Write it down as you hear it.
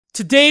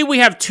Today we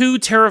have two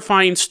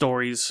terrifying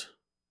stories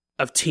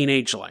of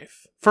teenage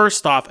life.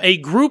 First off, a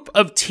group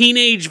of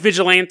teenage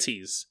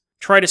vigilantes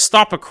try to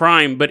stop a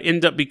crime but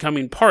end up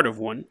becoming part of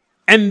one.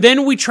 And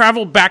then we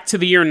travel back to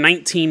the year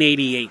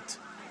 1988,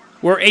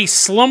 where a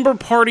slumber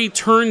party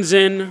turns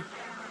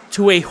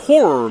into a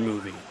horror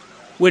movie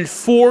when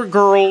four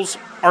girls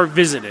are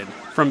visited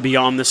from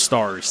beyond the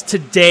stars.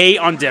 Today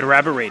on Dead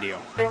Rabbit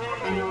Radio.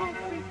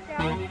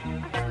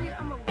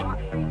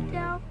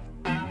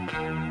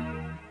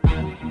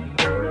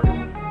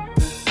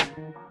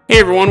 Hey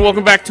everyone,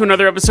 welcome back to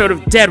another episode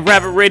of Dead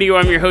Rabbit Radio.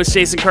 I'm your host,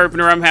 Jason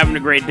Carpenter. I'm having a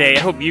great day. I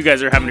hope you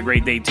guys are having a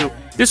great day too.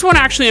 This one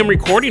actually I'm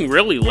recording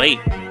really late,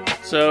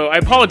 so I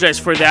apologize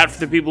for that for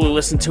the people who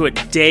listen to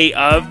it day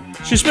of.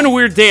 It's just been a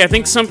weird day. I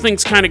think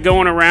something's kind of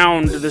going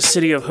around the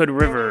city of Hood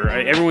River.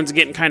 Everyone's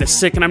getting kind of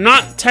sick, and I'm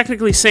not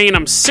technically saying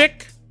I'm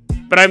sick,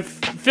 but I'm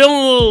feeling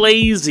a little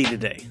lazy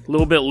today. A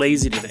little bit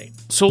lazy today.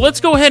 So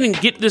let's go ahead and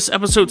get this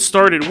episode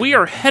started. We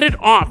are headed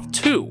off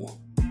to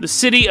the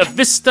city of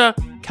Vista,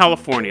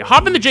 California.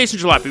 Hop in the Jason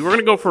Jalopy. We're going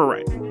to go for a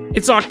ride.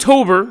 It's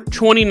October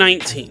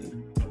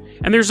 2019,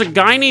 and there's a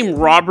guy named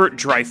Robert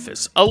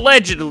Dreyfuss.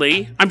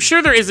 Allegedly, I'm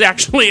sure there is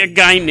actually a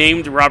guy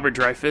named Robert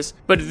Dreyfuss,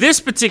 but this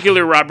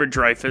particular Robert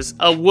Dreyfuss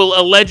will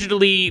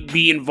allegedly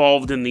be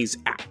involved in these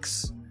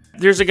acts.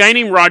 There's a guy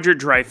named Roger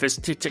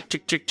Dreyfuss. Tick, tick,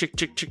 tick, tick, tick,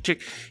 tick, tick,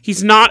 tick.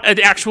 He's not an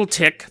actual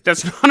tick.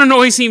 That's not a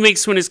noise he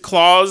makes when his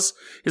claws,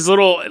 his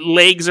little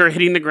legs are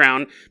hitting the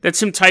ground.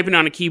 That's him typing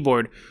on a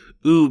keyboard.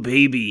 Ooh,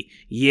 baby.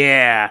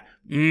 Yeah.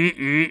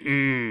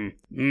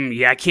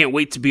 Yeah, I can't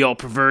wait to be all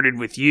perverted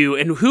with you.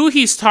 And who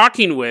he's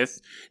talking with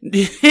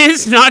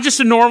is not just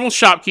a normal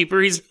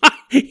shopkeeper. He's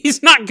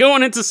not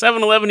going into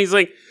 7-Eleven. He's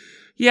like,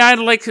 yeah, I'd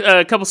like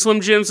a couple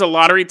Slim Jims, a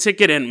lottery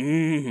ticket,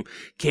 and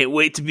can't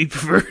wait to be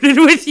perverted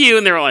with you.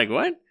 And they're like,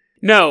 what?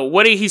 No,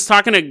 he's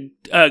talking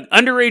to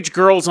underage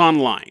girls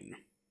online.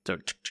 So,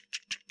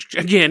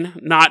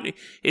 again,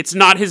 it's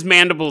not his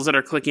mandibles that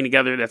are clicking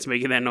together that's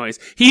making that noise.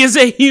 He is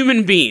a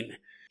human being.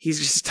 He's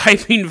just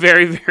typing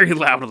very, very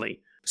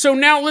loudly. So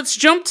now let's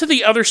jump to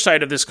the other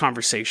side of this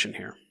conversation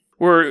here.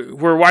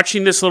 We're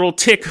watching this little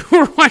tick.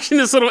 We're watching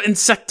this little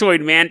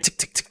insectoid man tick,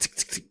 tick, tick, tick,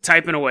 tick, tick,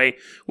 typing away.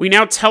 We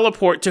now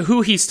teleport to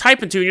who he's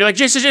typing to. And you're like,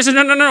 Jason,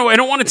 no. I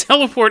don't want to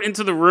teleport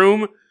into the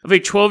room of a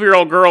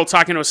 12-year-old girl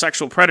talking to a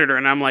sexual predator.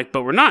 And I'm like,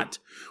 but we're not.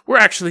 We're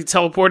actually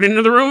teleporting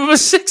into the room of a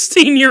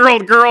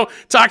 16-year-old girl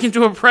talking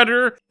to a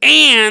predator.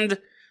 And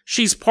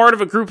she's part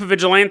of a group of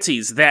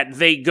vigilantes that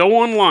they go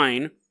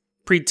online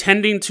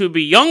pretending to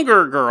be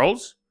younger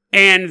girls,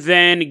 and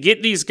then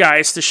get these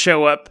guys to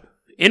show up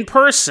in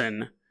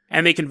person,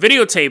 and they can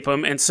videotape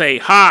them and say,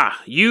 ha,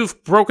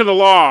 you've broken the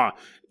law,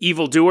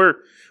 evildoer.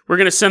 We're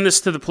going to send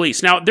this to the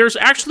police. Now, there's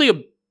actually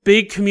a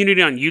big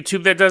community on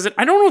YouTube that does it.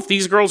 I don't know if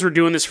these girls were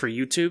doing this for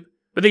YouTube,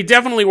 but they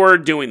definitely were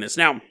doing this.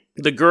 Now,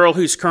 the girl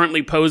who's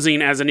currently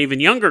posing as an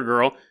even younger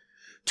girl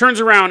turns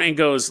around and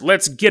goes,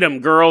 let's get them,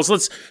 girls.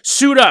 Let's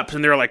suit up.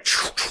 And they're like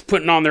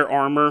putting on their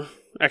armor.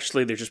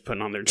 Actually, they're just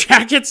putting on their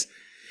jackets.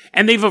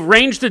 And they've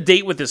arranged a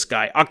date with this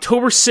guy,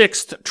 October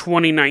 6th,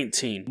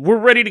 2019. We're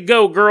ready to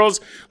go, girls.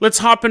 Let's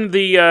hop in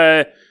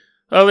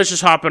let's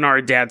just hop in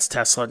our dad's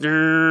Tesla.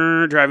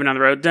 Driving down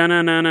the road.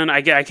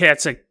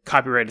 That's a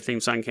copyrighted theme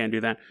song. Can't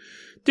do that.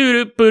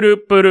 That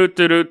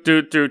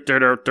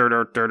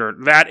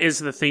is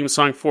the theme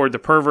song for the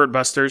Pervert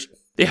Busters.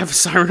 They have a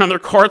siren on their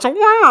car. It's a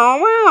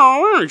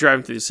wow,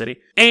 driving through the city.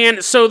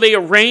 And so they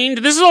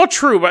arranged, this is all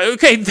true, but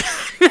okay,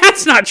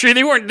 that's not true.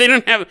 They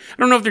don't have, I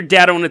don't know if their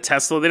dad owned a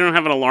Tesla. They don't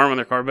have an alarm on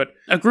their car, but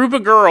a group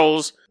of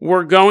girls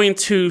were going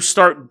to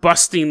start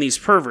busting these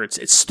perverts.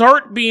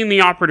 Start being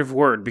the operative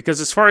word, because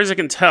as far as I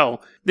can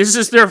tell, this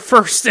is their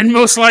first and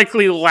most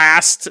likely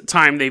last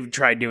time they've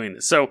tried doing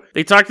this. So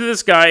they talked to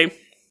this guy,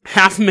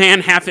 half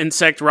man, half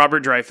insect,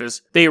 Robert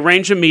Dreyfuss. They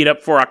arranged a meetup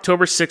for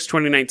October 6,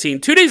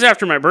 2019, 2 days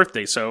after my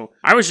birthday, so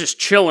I was just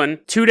chilling.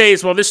 2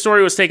 days while this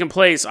story was taking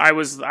place, I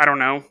was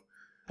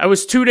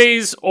 2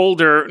 days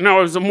older. No,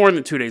 I was more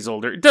than 2 days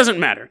older. It doesn't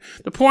matter.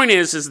 The point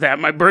is that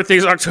my birthday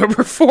is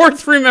October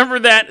 4th. Remember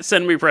that.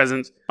 Send me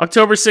presents.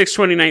 October 6,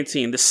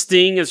 2019. The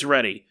sting is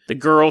ready. The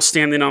girl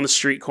standing on the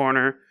street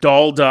corner,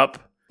 dolled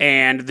up,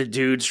 and the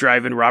dude's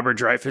driving. Robert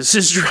Dreyfuss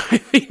is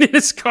driving in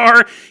his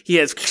car. He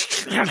has,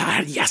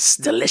 yes,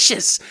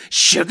 delicious.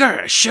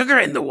 Sugar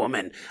in the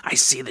woman. I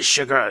see the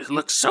sugar. It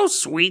looks so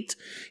sweet.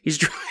 He's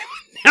driving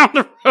down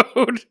the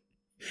road.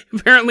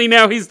 Apparently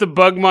now he's the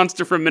bug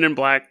monster from Men in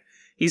Black.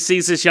 He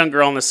sees this young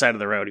girl on the side of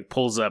the road. He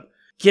pulls up.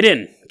 Get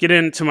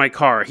into my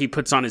car. He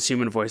puts on his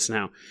human voice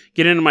now.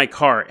 Get into my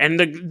car.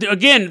 And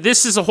again,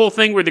 this is a whole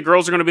thing where the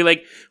girls are going to be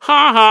like,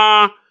 ha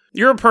ha,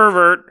 you're a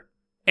pervert.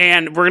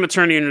 And we're going to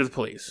turn you into the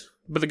police.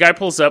 But the guy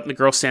pulls up, and the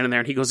girl's standing there,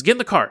 and he goes, get in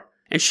the car.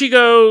 And she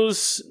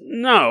goes,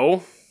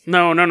 no,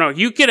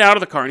 you get out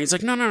of the car. And he's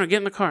like, no, get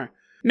in the car.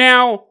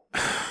 Now,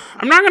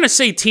 I'm not going to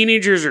say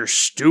teenagers are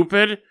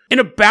stupid. In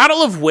a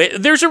battle of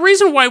wit, there's a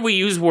reason why we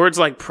use words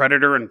like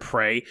predator and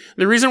prey.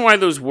 The reason why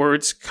those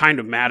words kind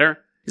of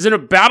matter is in a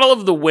battle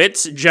of the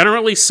wits,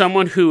 generally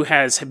someone who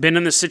has been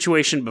in this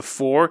situation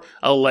before,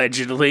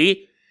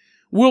 allegedly,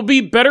 will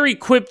be better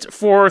equipped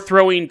for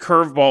throwing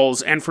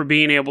curveballs and for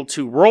being able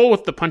to roll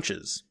with the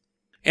punches.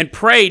 And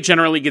prey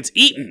generally gets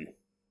eaten.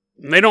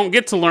 And they don't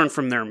get to learn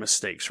from their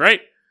mistakes,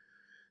 right?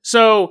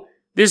 So,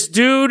 this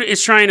dude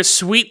is trying to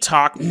sweet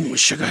talk.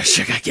 Sugar,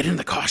 get in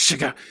the car,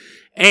 sugar.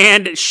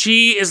 And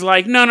she is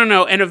like,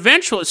 no. And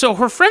eventually, so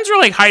her friends are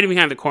like hiding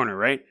behind the corner,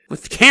 right?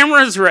 With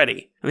cameras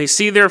ready. And they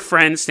see their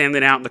friend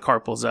standing out and the car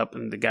pulls up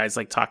and the guy's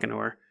like talking to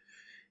her.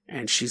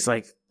 And she's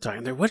like,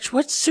 talking there,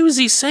 what's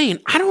Susie saying?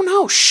 I don't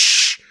know.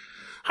 Shh.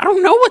 I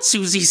don't know what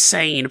Susie's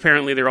saying.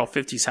 Apparently they're all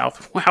 50s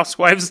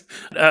housewives.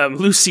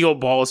 Lucille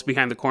Ball is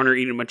behind the corner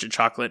eating a bunch of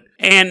chocolate.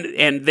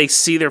 And they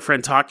see their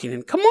friend talking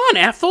and, come on,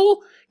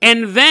 Ethel.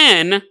 And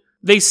then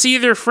they see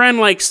their friend,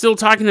 like, still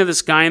talking to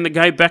this guy, and the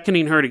guy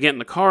beckoning her to get in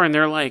the car, and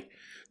they're like,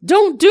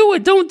 don't do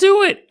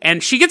it.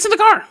 And she gets in the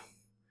car.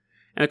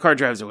 And the car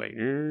drives away.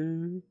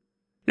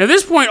 Now, at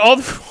this point, all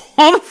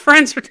the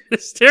friends are kind of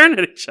staring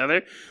at each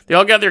other. They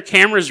all got their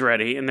cameras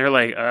ready, and they're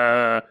like,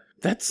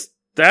 that's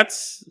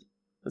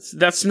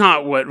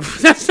not what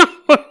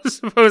was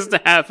supposed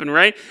to happen,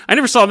 right? I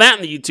never saw that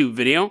in the YouTube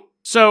video.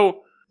 So,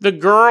 the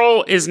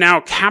girl is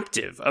now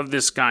captive of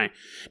this guy.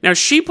 Now,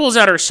 she pulls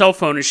out her cell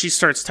phone and she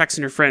starts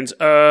texting her friends,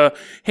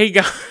 hey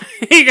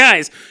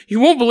guys, you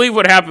won't believe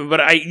what happened, but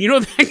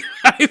that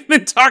guy I've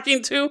been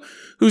talking to,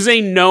 who's a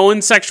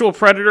known sexual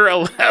predator,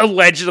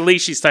 allegedly,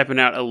 she's typing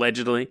out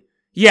allegedly.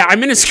 Yeah,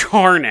 I'm in his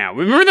car now.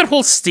 Remember that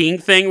whole Sting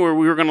thing where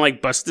we were gonna,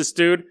 like, bust this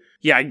dude?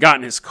 Yeah, I got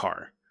in his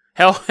car.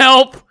 Help,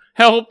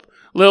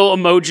 little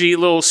emoji,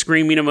 little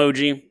screaming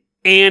emoji.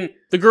 And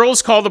the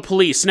girls call the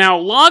police. Now,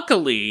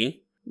 luckily,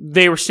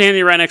 they were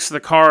standing right next to the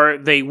car.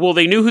 They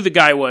knew who the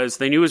guy was.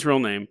 They knew his real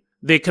name.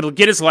 They could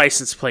get his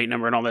license plate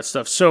number and all that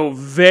stuff. So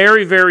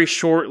very, very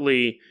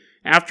shortly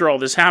after all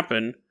this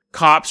happened,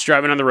 cops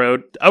driving on the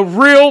road, a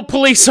real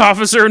police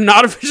officer,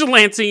 not a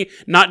vigilante,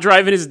 not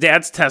driving his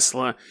dad's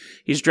Tesla.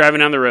 He's driving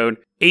down the road.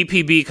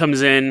 APB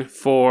comes in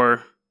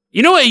for,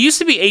 it used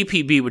to be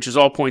APB, which is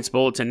All Points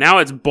Bulletin. Now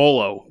it's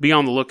BOLO, be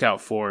on the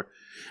lookout for.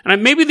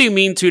 And maybe they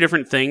mean two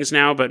different things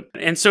now,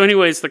 and so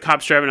anyways, the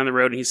cop's driving on the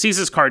road, and he sees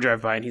his car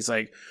drive by, and he's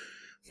like,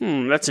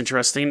 that's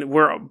interesting.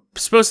 We're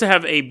supposed to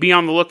have a be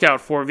on the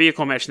lookout for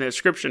vehicle matching the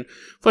description.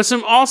 Plus,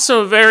 I'm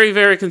also very,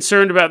 very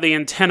concerned about the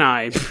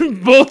antennae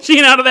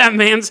bulging out of that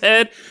man's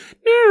head.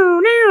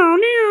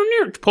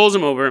 Pulls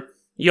him over.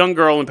 Young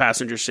girl in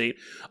passenger seat.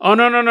 Oh,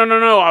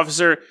 no,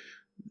 officer.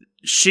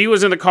 She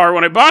was in the car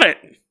when I bought it.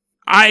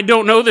 I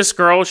don't know this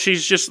girl. She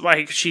just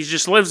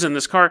lives in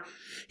this car.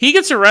 He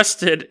gets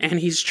arrested, and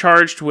he's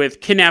charged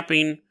with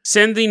kidnapping,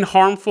 sending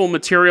harmful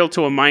material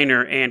to a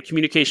minor, and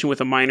communication with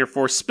a minor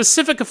for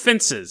specific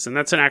offenses. And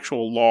that's an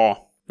actual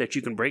law that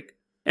you can break.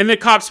 And the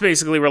cops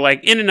basically were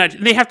like, in a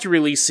nutshell, they have to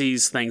release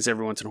these things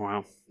every once in a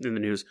while in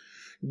the news.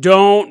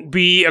 Don't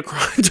be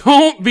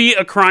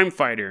a crime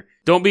fighter.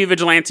 Don't be a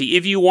vigilante.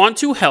 If you want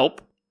to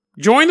help,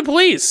 join the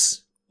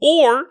police.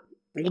 Or,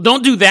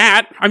 don't do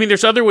that. I mean,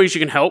 there's other ways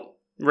you can help.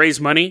 Raise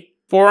money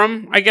for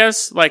them, I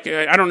guess. Like,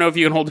 I don't know if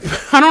you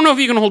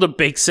can hold a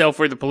bake sale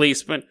for the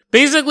police, but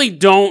basically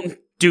don't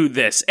do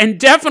this. And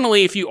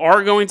definitely, if you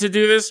are going to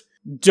do this,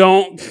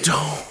 don't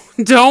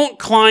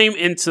climb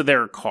into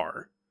their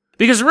car.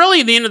 Because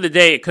really, at the end of the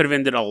day, it could have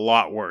ended a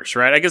lot worse,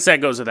 right? I guess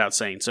that goes without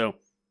saying. So,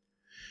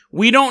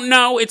 we don't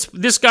know.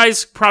 This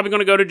guy's probably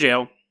going to go to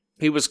jail.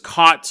 He was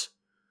caught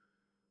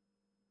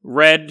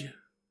red.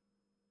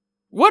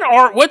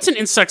 What's an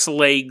insect's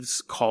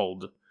legs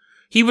called?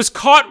 He was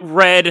caught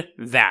red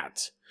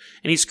that.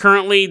 And he's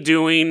currently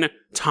doing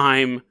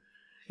time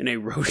in a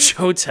roach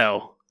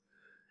hotel.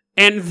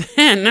 And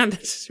then, that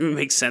doesn't even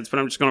make sense, but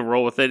I'm just going to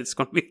roll with it. It's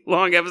going to be a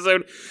long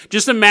episode.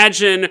 Just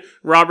imagine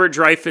Robert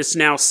Dreyfuss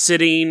now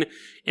sitting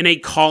in a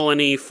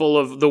colony full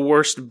of the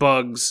worst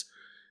bugs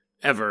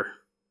ever.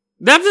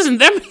 That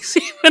makes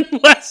even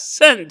less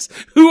sense.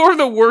 Who are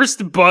the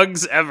worst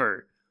bugs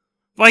ever?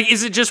 Like,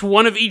 is it just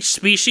one of each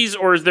species,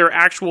 or is there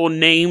actual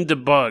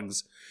named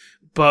bugs?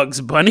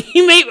 Bugs Bunny,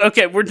 maybe?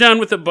 Okay, we're done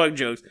with the bug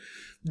jokes.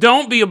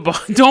 Don't be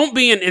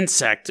an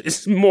insect.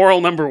 It's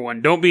moral number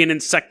 1. Don't be an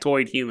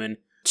insectoid human.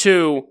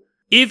 2,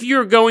 if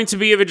you're going to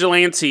be a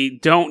vigilante,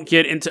 don't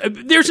get into...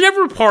 There's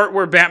never a part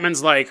where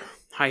Batman's like,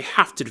 I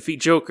have to defeat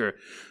Joker,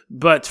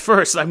 but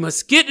first I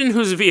must get in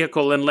his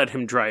vehicle and let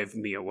him drive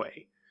me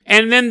away.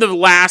 And then the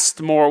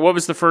last what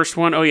was the first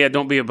one? Oh yeah,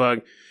 don't be a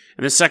bug.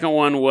 And the second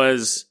one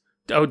was,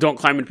 don't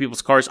climb into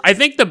people's cars. I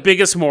think the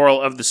biggest moral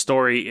of the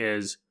story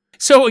is...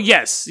 So,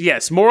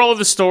 yes, moral of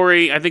the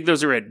story, I think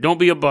those are it. Don't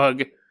be a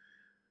bug.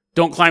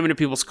 Don't climb into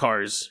people's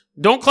cars.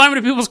 Don't climb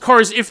into people's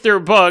cars if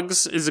they're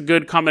bugs, is a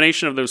good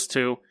combination of those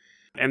two.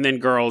 And then,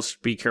 girls,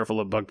 be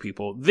careful of bug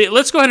people.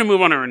 Let's go ahead and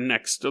move on to our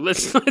next.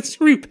 Let's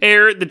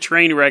repair the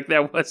train wreck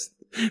that was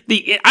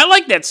I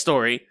like that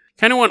story.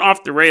 Kind of went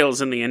off the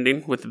rails in the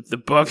ending with the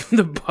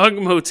bug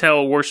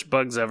motel, worst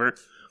bugs ever.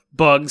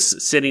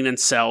 Bugs sitting in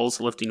cells,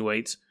 lifting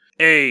weights.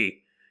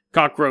 Hey,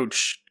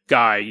 cockroach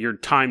guy, your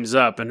time's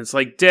up. And it's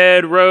like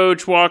dead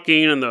roach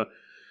walking, and the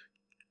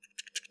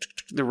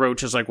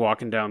roach is like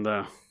walking down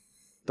the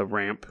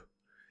ramp.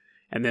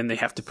 And then they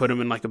have to put him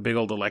in like a big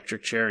old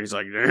electric chair, and he's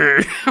like,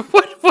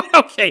 what?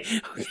 Okay.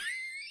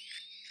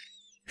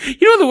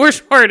 You know what the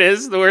worst part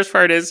is? The worst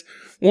part is,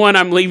 one,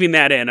 I'm leaving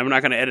that in. I'm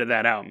not going to edit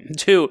that out.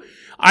 Two,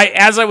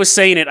 as I was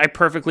saying it, I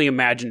perfectly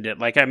imagined it.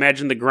 Like, I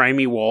imagined the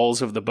grimy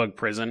walls of the bug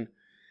prison,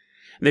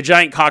 the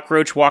giant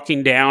cockroach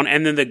walking down,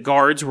 and then the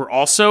guards were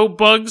also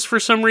bugs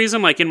for some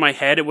reason. Like, in my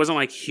head, it wasn't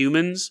like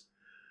humans.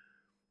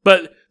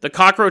 But the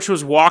cockroach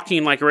was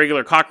walking like a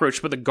regular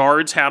cockroach, but the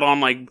guards had on,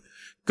 like,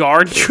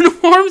 guard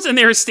uniforms, and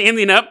they were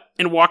standing up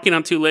and walking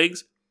on two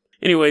legs.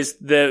 Anyways,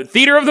 the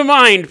theater of the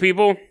mind,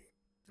 people.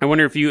 I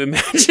wonder if you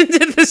imagined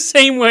it the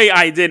same way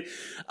I did.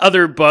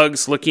 Other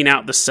bugs looking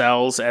out the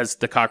cells as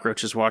the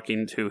cockroach is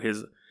walking to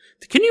his...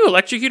 Can you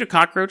electrocute a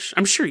cockroach?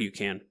 I'm sure you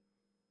can.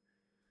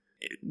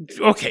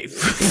 Okay.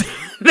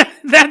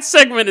 that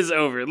segment is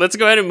over. Let's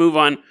go ahead and move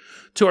on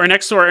to our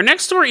next story. Our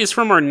next story is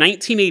from our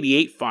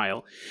 1988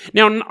 file.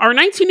 Now, our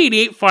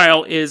 1988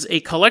 file is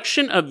a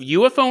collection of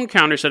UFO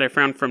encounters that I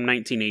found from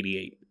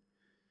 1988.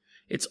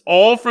 It's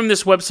all from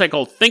this website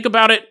called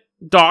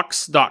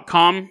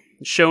thinkaboutitdocs.com.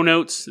 Show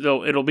notes.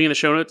 It'll be in the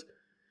show notes.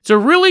 It's a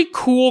really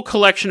cool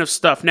collection of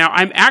stuff. Now,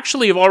 I've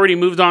already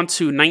moved on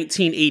to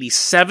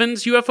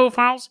 1987's UFO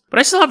files, but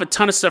I still have a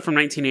ton of stuff from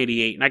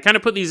 1988, and I kind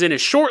of put these in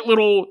as short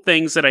little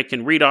things that I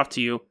can read off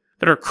to you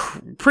that are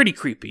pretty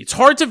creepy. It's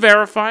hard to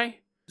verify,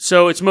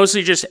 so it's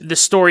mostly just the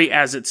story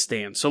as it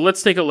stands. So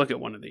let's take a look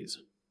at one of these.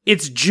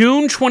 It's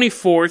June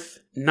 24th,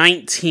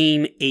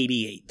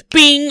 1988.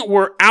 Bing!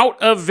 We're out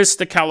of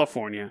Vista,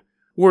 California.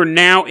 We're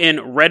now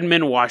in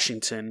Redmond,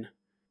 Washington.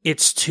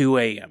 It's 2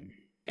 a.m.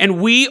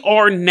 And we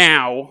are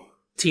now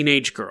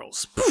teenage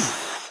girls.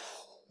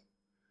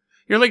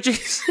 You're like,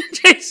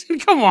 Jason,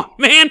 come on,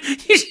 man.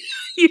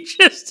 You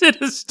just did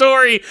a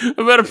story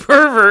about a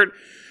pervert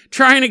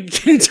trying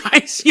to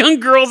entice young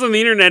girls on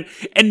the internet,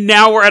 and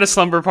now we're at a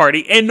slumber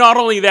party. And not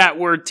only that,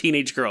 we're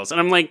teenage girls.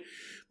 And I'm like,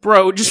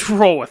 bro, just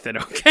roll with it,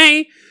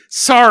 okay?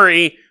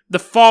 Sorry. The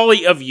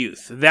folly of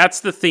youth. That's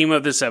the theme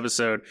of this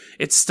episode.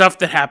 It's stuff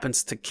that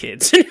happens to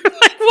kids. And you're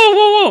like,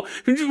 whoa.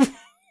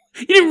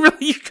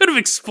 You could have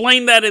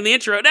explained that in the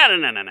intro.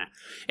 No.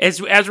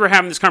 As we're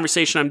having this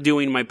conversation, I'm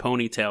doing my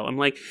ponytail. I'm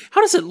like,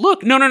 how does it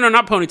look? No,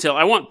 not ponytail.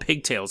 I want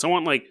pigtails. I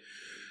want, like,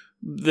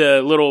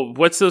 the little,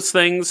 what's those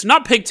things?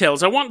 Not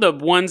pigtails. I want the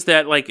ones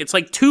that, like, it's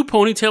like two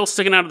ponytails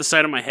sticking out of the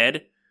side of my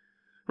head.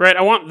 Right?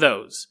 I want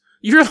those.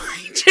 You're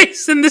like,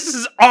 Jason, this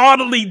is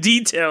oddly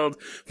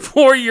detailed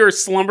for your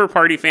slumber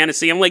party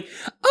fantasy. I'm like,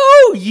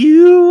 oh,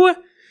 you.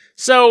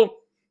 So,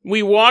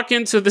 we walk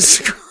into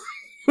this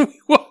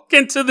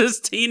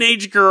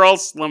teenage girl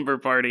slumber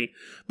party.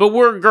 But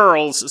we're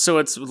girls, so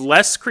it's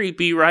less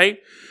creepy, right?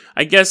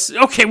 I guess,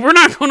 okay, we're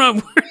not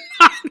going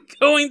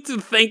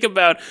to think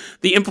about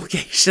the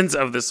implications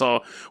of this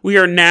all. We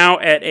are now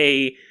at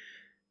a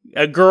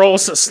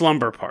girls'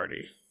 slumber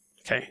party.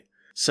 Okay,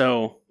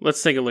 so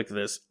let's take a look at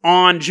this.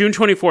 On June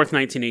 24th,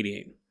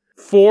 1988,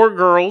 4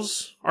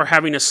 girls are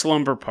having a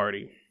slumber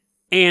party.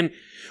 And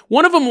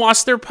one of them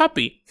lost their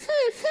puppy.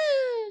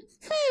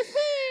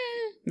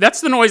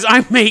 That's the noise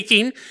I'm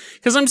making,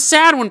 because I'm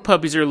sad when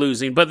puppies are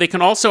losing, but they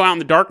can also, out in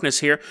the darkness,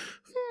 hear,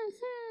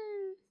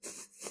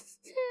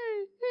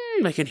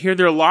 they can hear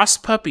their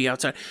lost puppy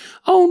outside.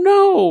 Oh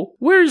no,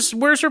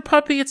 where's her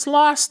puppy? It's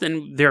lost.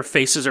 And their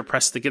faces are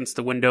pressed against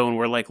the window, and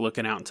we're like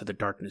looking out into the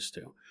darkness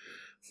too.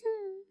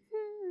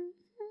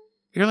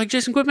 You're like,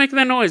 Jason, quit making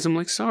that noise. I'm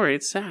like, sorry,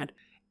 it's sad.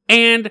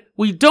 And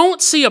we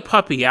don't see a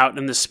puppy out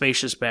in the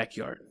spacious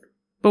backyard.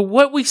 But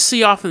what we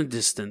see off in the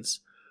distance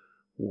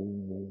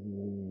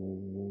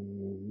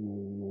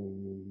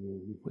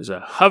is a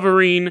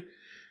hovering,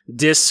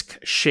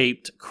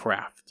 disc-shaped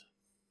craft.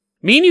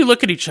 Me and you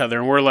look at each other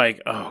and we're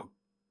like, oh,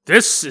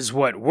 this is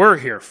what we're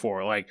here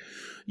for. Like,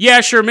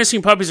 yeah, sure,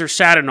 missing puppies are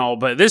sad and all,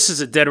 but this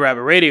is a Dead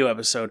Rabbit Radio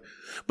episode.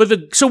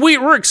 So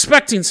we're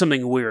expecting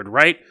something weird,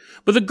 right?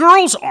 But the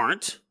girls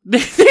aren't. They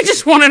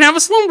just want to have a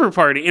slumber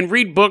party and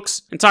read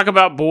books and talk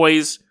about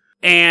boys.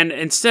 And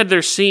instead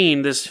they're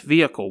seeing this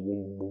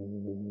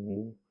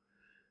vehicle.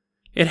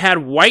 It had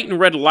white and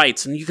red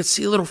lights, and you could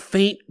see a little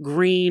faint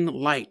green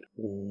light.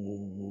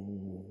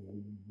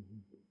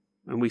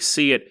 And we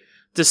see it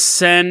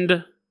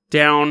descend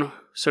down,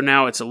 so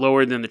now it's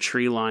lower than the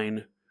tree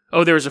line.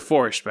 Oh, there was a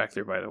forest back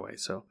there, by the way.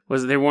 So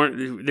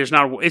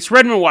it's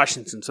Redmond,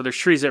 Washington, so there's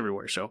trees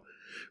everywhere. So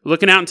we're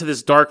looking out into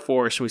this dark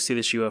forest, and we see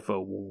this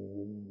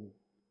UFO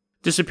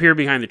disappear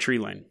behind the tree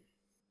line.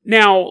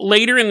 Now,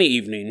 later in the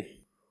evening,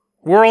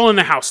 we're all in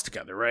the house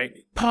together, right?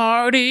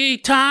 Party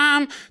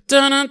time,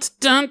 dun dun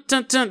dun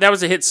dun dun. That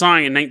was a hit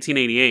song in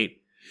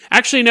 1988.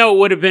 Actually, no, it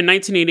would have been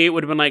 1988.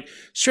 Would have been like,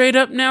 straight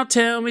up now,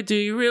 tell me, do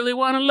you really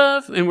want to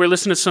love? And we're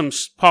listening to some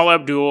Paul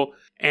Abdul,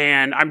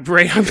 and I'm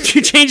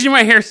changing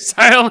my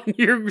hairstyle, and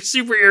you're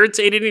super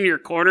irritated in your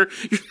corner.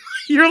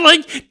 You're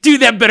like,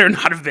 dude, that better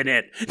not have been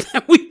it.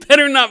 We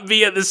better not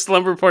be at this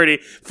slumber party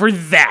for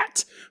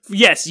that.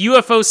 yes,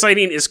 UFO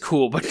sighting is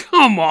cool, but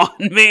come on,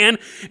 man.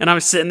 And I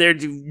was sitting there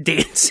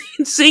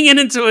dancing, singing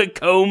into a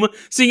comb,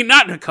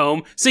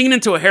 singing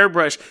into a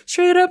hairbrush.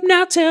 Straight up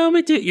now, tell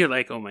me, dude. You're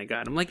like, oh my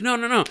God. I'm like,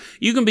 no.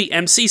 You can be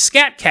MC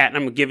Scat Cat,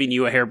 and I'm giving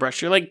you a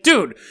hairbrush. You're like,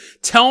 dude,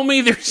 tell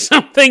me there's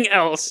something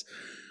else,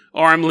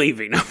 or I'm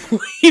leaving. I'm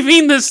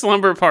leaving this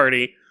slumber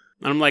party.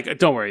 And I'm like,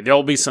 don't worry,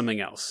 there'll be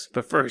something else.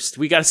 But first,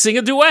 we gotta sing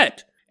a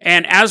duet.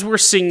 And as we're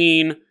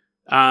singing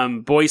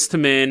Boyz II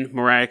Men,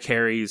 Mariah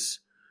Carey's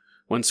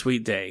One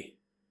Sweet Day,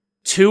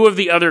 two of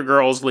the other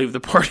girls leave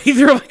the party.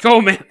 They're like, oh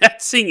man,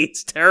 that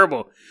singing's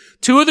terrible.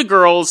 Two of the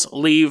girls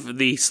leave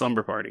the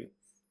slumber party.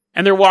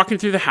 And they're walking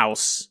through the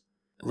house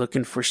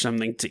looking for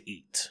something to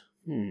eat.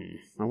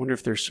 I wonder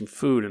if there's some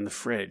food in the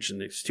fridge,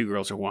 and these two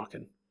girls are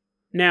walking.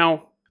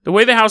 Now, the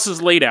way the house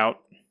is laid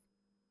out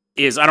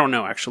is, I don't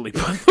know actually,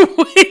 but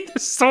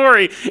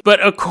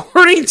but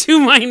according to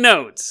my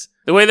notes,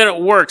 the way that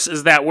it works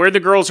is that where the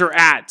girls are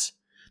at,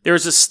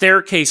 there's a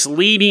staircase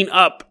leading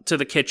up to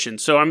the kitchen.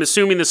 So I'm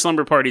assuming the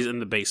slumber party's in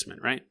the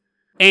basement, right?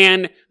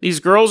 And these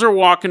girls are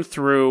walking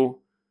through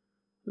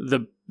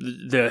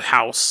the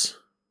house,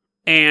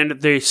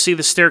 and they see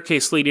the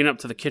staircase leading up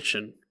to the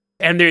kitchen.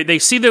 And they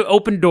see the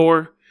open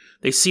door,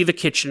 they see the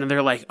kitchen, and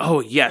they're like,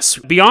 oh yes,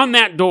 beyond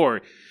that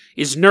door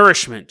is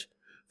nourishment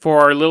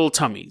for our little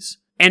tummies.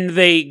 And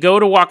they go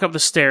to walk up the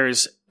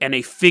stairs, and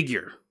a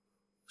figure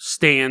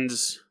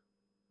stands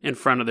in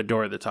front of the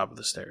door at the top of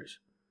the stairs.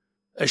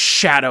 A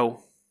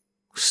shadow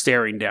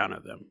staring down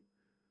at them.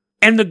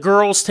 And the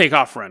girls take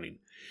off running.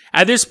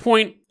 At this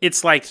point,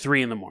 it's like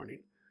 3 a.m.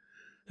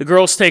 The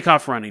girls take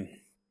off running.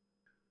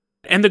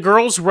 And the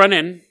girls run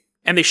in,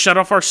 and they shut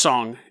off our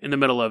song in the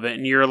middle of it,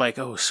 and you're like,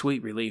 oh,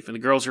 sweet relief. And the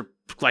girls are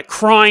like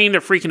crying,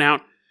 they're freaking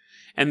out.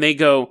 And they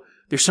go,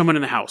 there's someone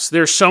in the house.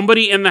 There's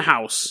somebody in the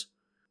house.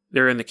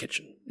 They're in the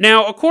kitchen.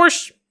 Now, of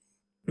course,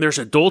 there's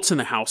adults in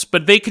the house,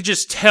 but they could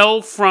just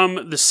tell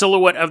from the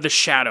silhouette of the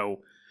shadow,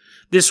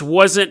 this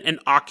wasn't an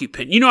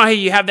occupant. You know how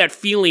you have that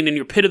feeling in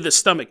your pit of the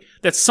stomach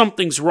that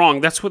something's wrong?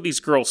 That's what these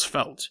girls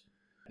felt.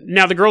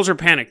 Now, the girls are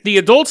panicked. The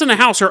adults in the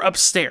house are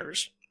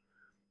upstairs,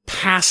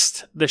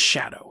 past the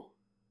shadow.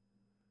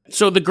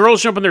 So the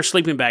girls jump in their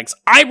sleeping bags.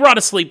 I brought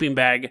a sleeping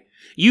bag.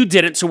 You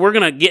didn't, so we're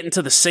going to get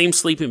into the same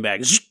sleeping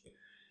bag.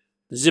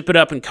 Zip it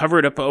up and cover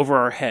it up over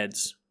our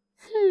heads.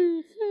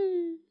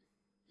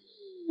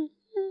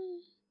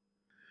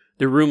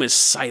 The room is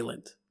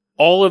silent.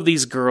 All of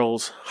these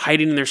girls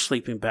hiding in their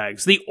sleeping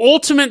bags. The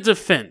ultimate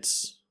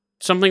defense.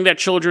 Something that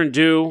children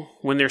do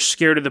when they're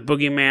scared of the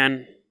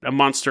boogeyman, a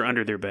monster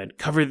under their bed.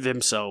 Cover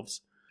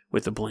themselves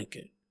with a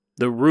blanket.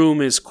 The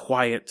room is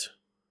quiet.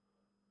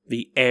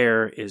 The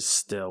air is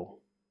still.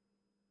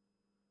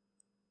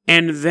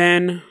 And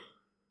then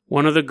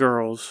one of the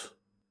girls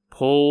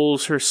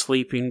pulls her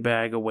sleeping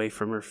bag away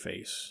from her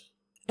face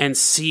and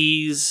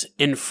sees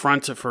in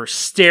front of her,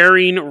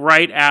 staring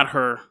right at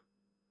her,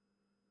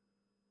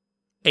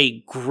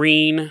 a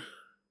green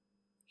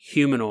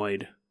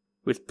humanoid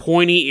with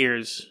pointy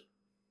ears,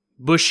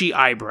 bushy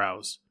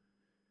eyebrows,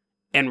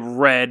 and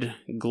red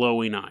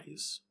glowing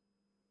eyes.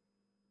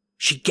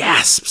 She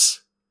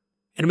gasps,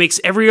 and it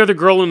makes every other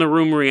girl in the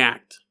room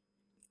react.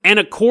 And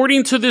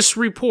according to this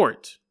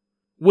report,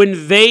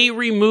 when they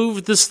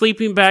removed the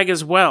sleeping bag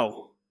as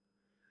well,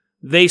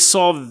 they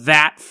saw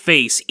that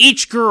face.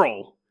 Each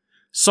girl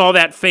saw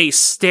that face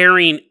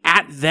staring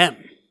at them.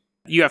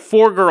 You have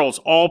 4 girls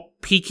all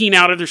peeking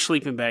out of their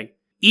sleeping bag,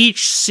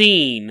 each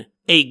seeing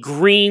a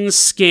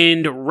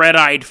green-skinned,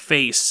 red-eyed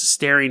face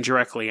staring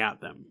directly at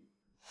them.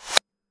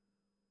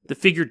 The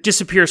figure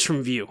disappears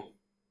from view.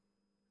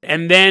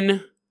 And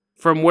then,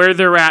 from where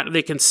they're at,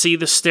 they can see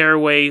the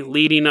stairway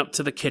leading up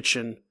to the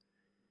kitchen,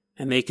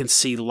 and they can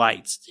see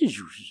lights.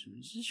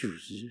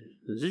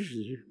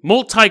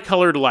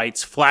 Multicolored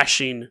lights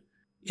flashing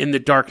in the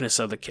darkness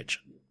of the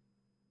kitchen.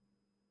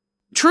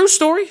 True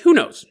story? Who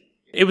knows?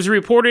 It was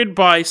reported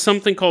by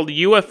something called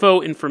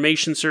UFO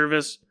Information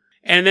Service,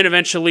 and then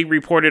eventually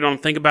reported on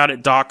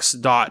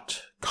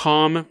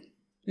thinkaboutitdocs.com.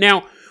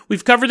 Now,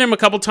 we've covered them a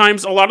couple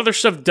times. A lot of their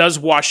stuff does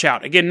wash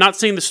out. Again, not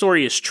saying the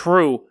story is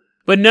true,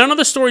 but none of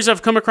the stories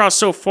I've come across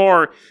so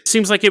far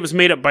seems like it was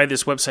made up by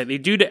this website. They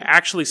do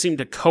actually seem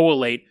to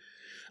collate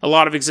a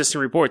lot of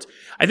existing reports.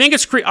 I think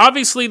it's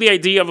obviously the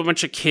idea of a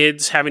bunch of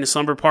kids having a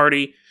slumber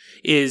party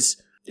is...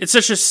 It's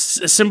such a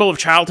symbol of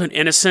childhood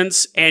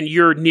innocence, and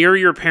you're near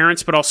your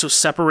parents but also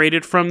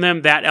separated from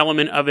them. That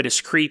element of it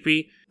is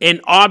creepy. An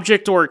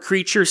object or a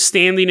creature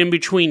standing in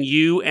between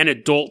you and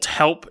adult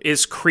help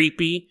is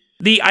creepy.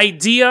 The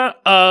idea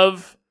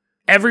of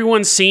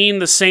everyone seeing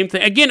the same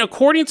thing. Again,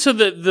 according to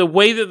the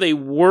way that they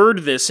word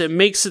this, it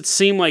makes it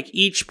seem like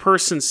each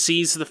person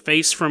sees the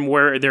face from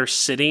where they're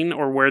sitting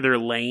or where they're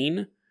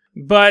laying.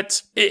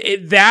 But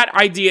that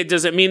idea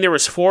doesn't mean there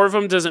was 4 of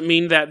them. Doesn't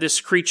mean that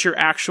this creature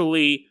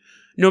actually...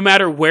 No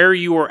matter where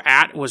you were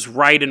at was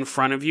right in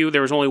front of you.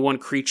 There was only one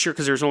creature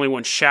because there was only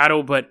one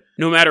shadow, but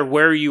no matter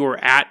where you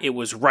were at, it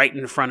was right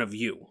in front of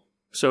you.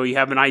 So you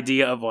have an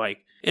idea of like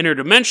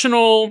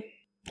interdimensional,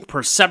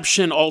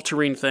 perception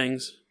altering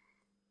things.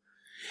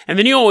 And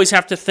then you always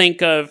have to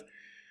think of,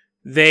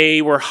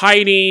 they were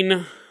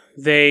hiding,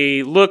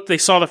 they looked, they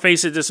saw the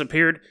face, it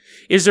disappeared.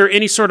 Is there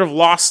any sort of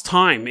lost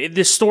time?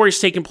 This story's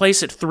taking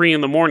place at 3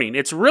 in the morning.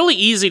 It's really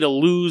easy to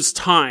lose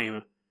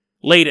time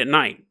late at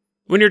night.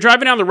 When you're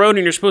driving down the road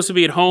and you're supposed to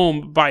be at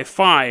home by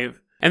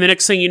 5, and the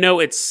next thing you know,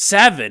 it's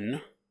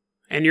 7,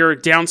 and you're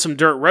down some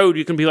dirt road,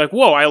 you can be like,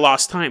 whoa, I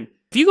lost time.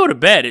 If you go to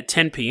bed at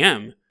 10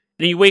 p.m.,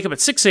 and you wake up at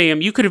 6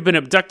 a.m., you could have been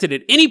abducted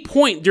at any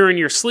point during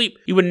your sleep.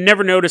 You would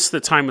never notice the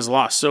time was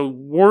lost. So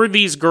were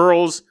these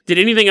girls, did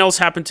anything else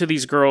happen to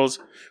these girls?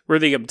 Were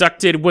they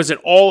abducted? Was it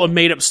all a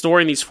made-up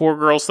story and these 4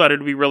 girls thought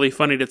it'd be really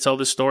funny to tell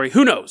this story?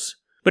 Who knows?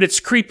 But it's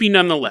creepy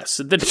nonetheless.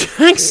 The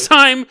next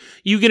time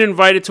you get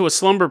invited to a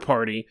slumber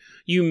party,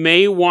 you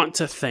may want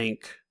to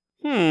think,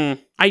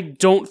 I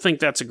don't think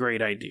that's a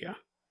great idea.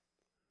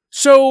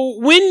 So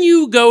when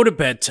you go to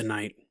bed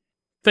tonight,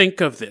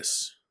 think of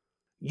this.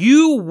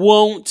 You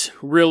won't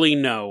really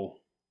know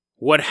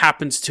what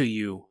happens to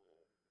you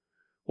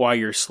while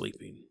you're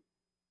sleeping.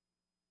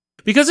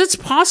 Because it's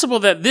possible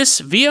that this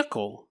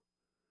vehicle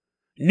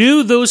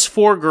knew those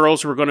 4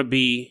 girls were going to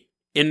be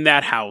in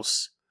that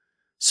house,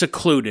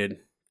 secluded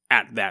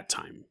at that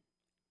time,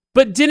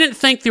 but didn't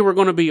think they were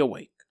going to be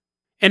awake.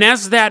 And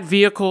as that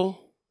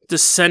vehicle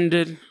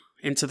descended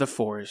into the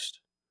forest,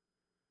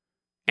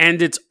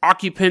 and its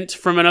occupant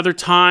from another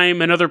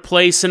time, another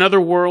place, another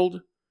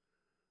world,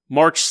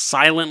 marched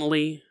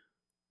silently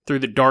through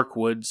the dark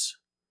woods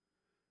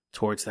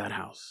towards that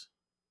house.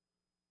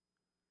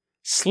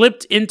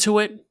 Slipped into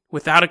it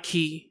without a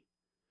key,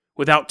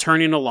 without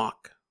turning a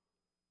lock.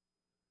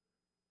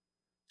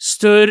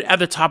 Stood at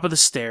the top of the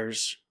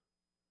stairs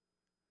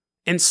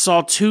and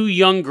saw 2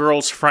 young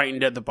girls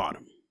frightened at the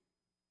bottom.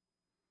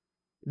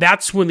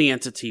 That's when the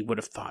entity would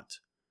have thought,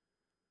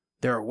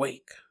 they're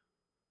awake.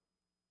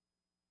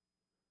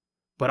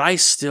 But I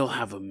still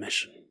have a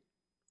mission.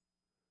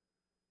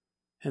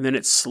 And then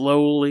it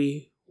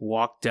slowly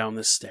walked down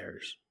the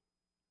stairs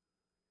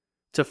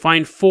to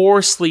find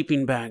 4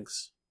 sleeping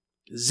bags,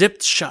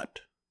 zipped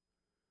shut.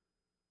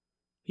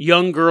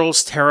 Young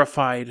girls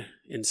terrified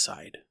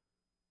inside.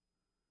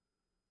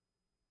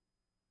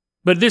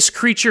 But this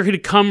creature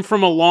had come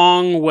from a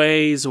long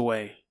ways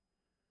away.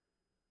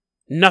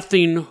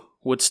 Nothing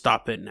would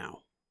stop it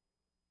now.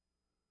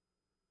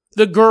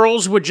 The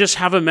girls would just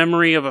have a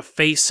memory of a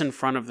face in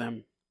front of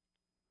them,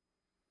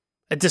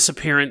 a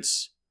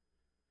disappearance,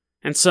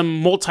 and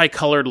some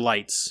multicolored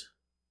lights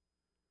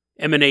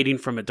emanating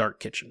from a dark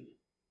kitchen.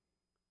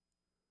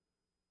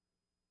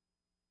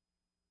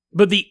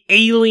 But the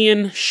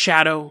alien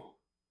shadow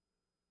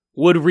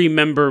would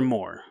remember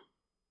more,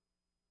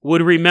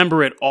 would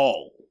remember it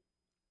all.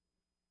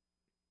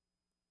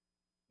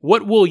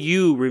 What will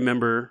you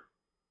remember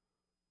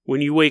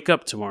when you wake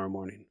up tomorrow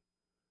morning?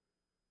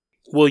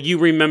 Will you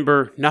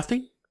remember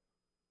nothing?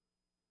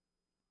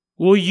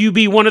 Will you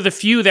be one of the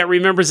few that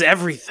remembers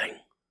everything?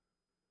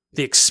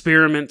 The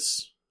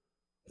experiments,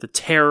 the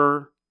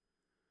terror,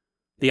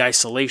 the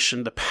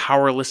isolation, the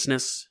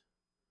powerlessness?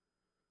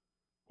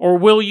 Or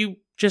will you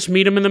just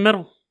meet him in the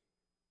middle?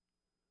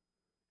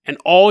 And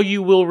all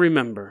you will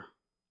remember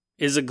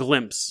is a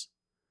glimpse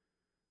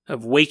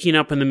of waking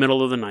up in the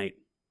middle of the night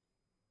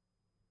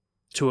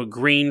to a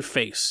green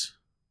face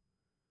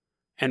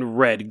and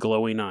red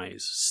glowing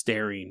eyes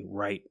staring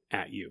right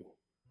at you.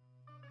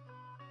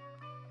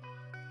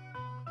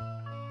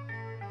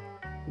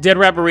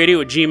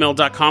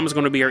 deadrabbitradio@gmail.com is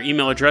going to be our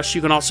email address.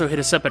 You can also hit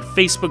us up at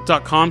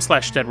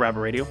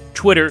facebook.com/deadrabbitradio.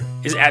 Twitter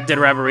is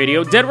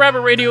 @deadrabbitradio. Dead Rabbit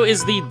Radio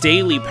is the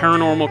daily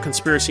paranormal,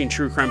 conspiracy, and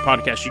true crime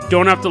podcast. You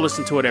don't have to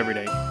listen to it every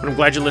day, but I'm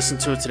glad you listened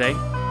to it today.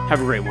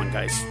 Have a great one,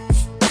 guys.